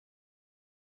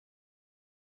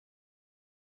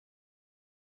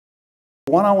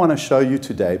What I want to show you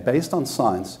today, based on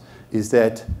science, is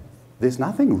that there's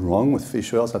nothing wrong with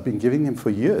fish oils. I've been giving them for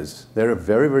years. They're a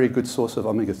very, very good source of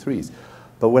omega-3s.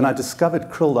 But when I discovered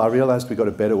krill, I realized we got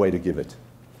a better way to give it.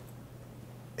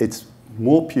 It's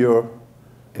more pure,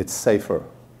 it's safer,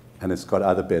 and it's got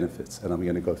other benefits, and I'm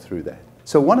going to go through that.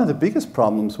 So one of the biggest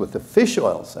problems with the fish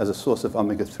oils as a source of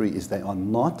omega-3 is they are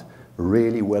not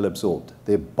really well absorbed.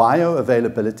 Their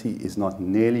bioavailability is not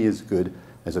nearly as good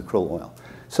as a krill oil.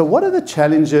 So what are the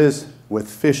challenges with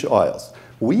fish oils?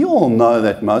 We all know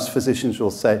that most physicians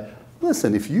will say,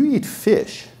 listen, if you eat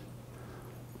fish,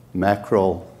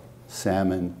 mackerel,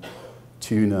 salmon,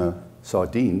 tuna,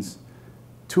 sardines,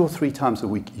 2 or 3 times a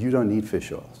week, you don't need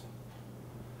fish oils.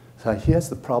 So here's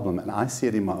the problem, and I see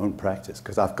it in my own practice,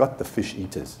 because I've got the fish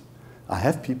eaters. I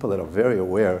have people that are very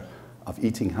aware of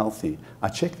eating healthy. I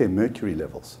check their mercury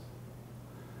levels,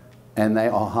 and they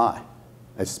are high,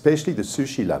 especially the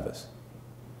sushi lovers.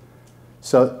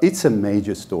 So it's a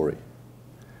major story.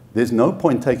 There's no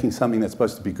point taking something that's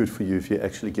supposed to be good for you if you're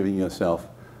actually giving yourself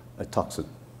a toxin.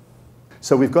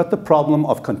 So we've got the problem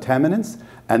of contaminants,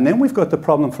 and then we've got the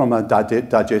problem from a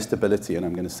digestibility, and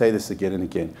I'm going to say this again and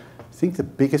again. I think the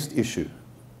biggest issue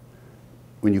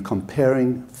when you're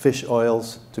comparing fish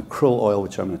oils to krill oil,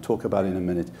 which I'm going to talk about in a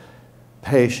minute,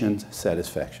 patient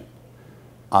satisfaction.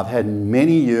 I've had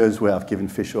many years where I've given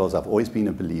fish oils. I've always been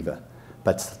a believer,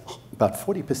 but about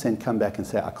 40% come back and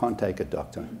say, I can't take it,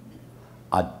 doctor.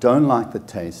 I don't like the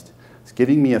taste. It's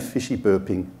giving me a fishy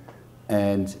burping,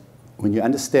 and when you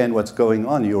understand what's going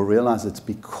on, you'll realize it's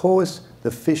because the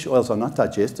fish oils are not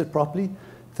digested properly.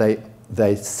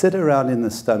 They sit around in the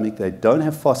stomach. They don't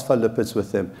have phospholipids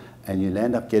with them, and you'll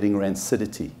end up getting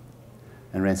rancidity.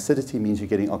 And rancidity means you're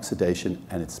getting oxidation,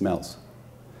 and it smells.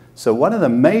 So one of the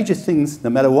major things, no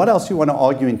matter what else you want to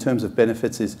argue in terms of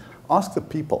benefits, is ask the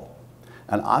people.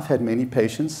 And I've had many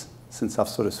patients, since I've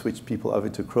sort of switched people over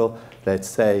to krill, that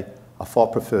say, I far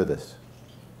prefer this.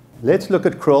 Let's look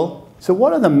at krill. So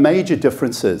what are the major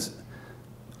differences,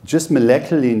 just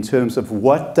molecularly, in terms of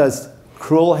what does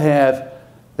krill have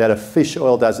that a fish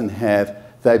oil doesn't have?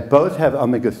 They both have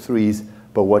omega-3s,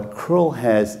 but what krill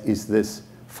has is this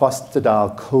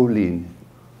phosphatidylcholine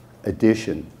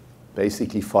addition,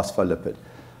 basically phospholipid.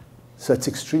 So it's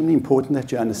extremely important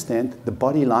that you understand the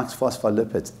body likes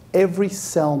phospholipids. Every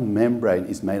cell membrane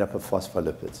is made up of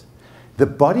phospholipids. The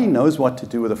body knows what to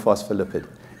do with a phospholipid.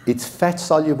 It's fat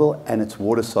soluble and it's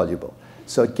water soluble.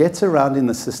 So it gets around in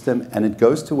the system and it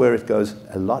goes to where it goes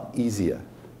a lot easier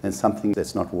than something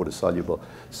that's not water soluble.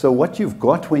 So what you've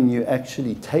got when you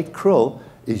actually take krill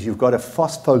is you've got a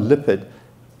phospholipid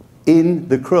in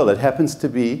the krill. It happens to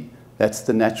be, that's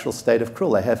the natural state of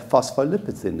krill. They have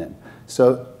phospholipids in them.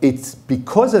 So it's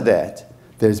because of that,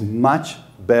 there's much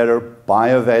better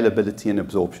bioavailability and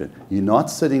absorption. You're not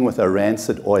sitting with a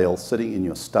rancid oil sitting in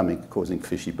your stomach causing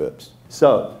fishy burps.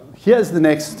 So here's the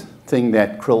next thing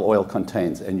that krill oil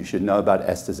contains, and you should know about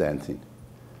astaxanthin.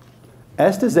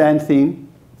 Astaxanthin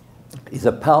is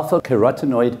a powerful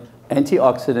carotenoid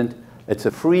antioxidant. It's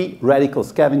a free radical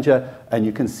scavenger, and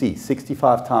you can see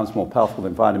 65 times more powerful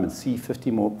than vitamin C,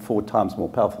 54 times more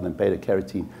powerful than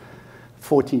beta-carotene,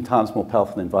 14 times more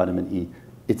powerful than vitamin E.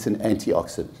 It's an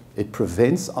antioxidant. It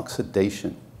prevents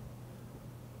oxidation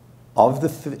of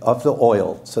the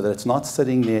oil so that it's not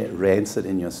sitting there rancid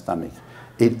in your stomach.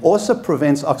 It also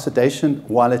prevents oxidation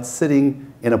while it's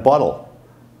sitting in a bottle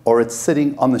or it's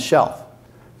sitting on the shelf.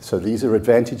 So these are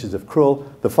advantages of krill.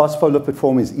 The phospholipid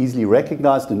form is easily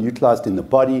recognized and utilized in the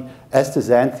body.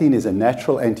 Astaxanthin is a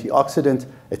natural antioxidant.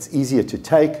 It's easier to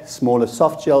take, smaller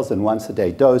soft gels than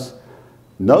once-a-day dose.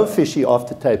 No fishy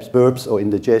aftertaste, burps, or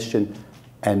indigestion,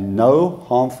 and no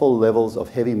harmful levels of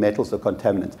heavy metals or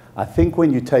contaminants. I think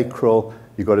when you take krill,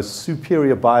 you've got a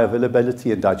superior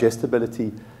bioavailability and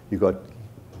digestibility. You've got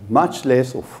much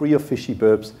less or free of fishy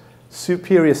burps,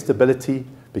 superior stability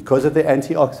because of the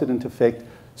antioxidant effect,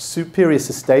 superior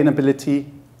sustainability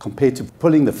compared to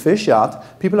pulling the fish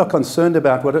out. People are concerned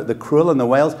about what are the krill and the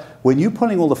whales. When you're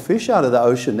pulling all the fish out of the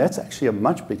ocean, that's actually a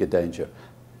much bigger danger.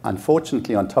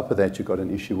 Unfortunately, on top of that, you've got an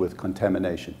issue with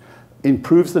contamination.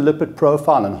 Improves the lipid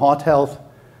profile and heart health.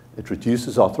 It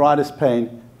reduces arthritis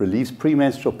pain, relieves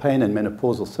premenstrual pain and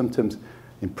menopausal symptoms,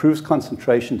 improves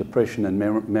concentration, depression, and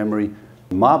memory.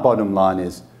 My bottom line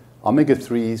is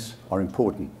omega-3s are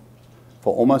important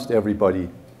for almost everybody,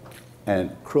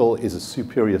 and krill is a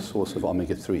superior source of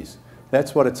omega-3s.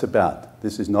 That's what it's about.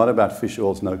 This is not about fish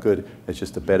oils, no good. It's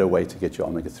just a better way to get your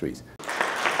omega-3s.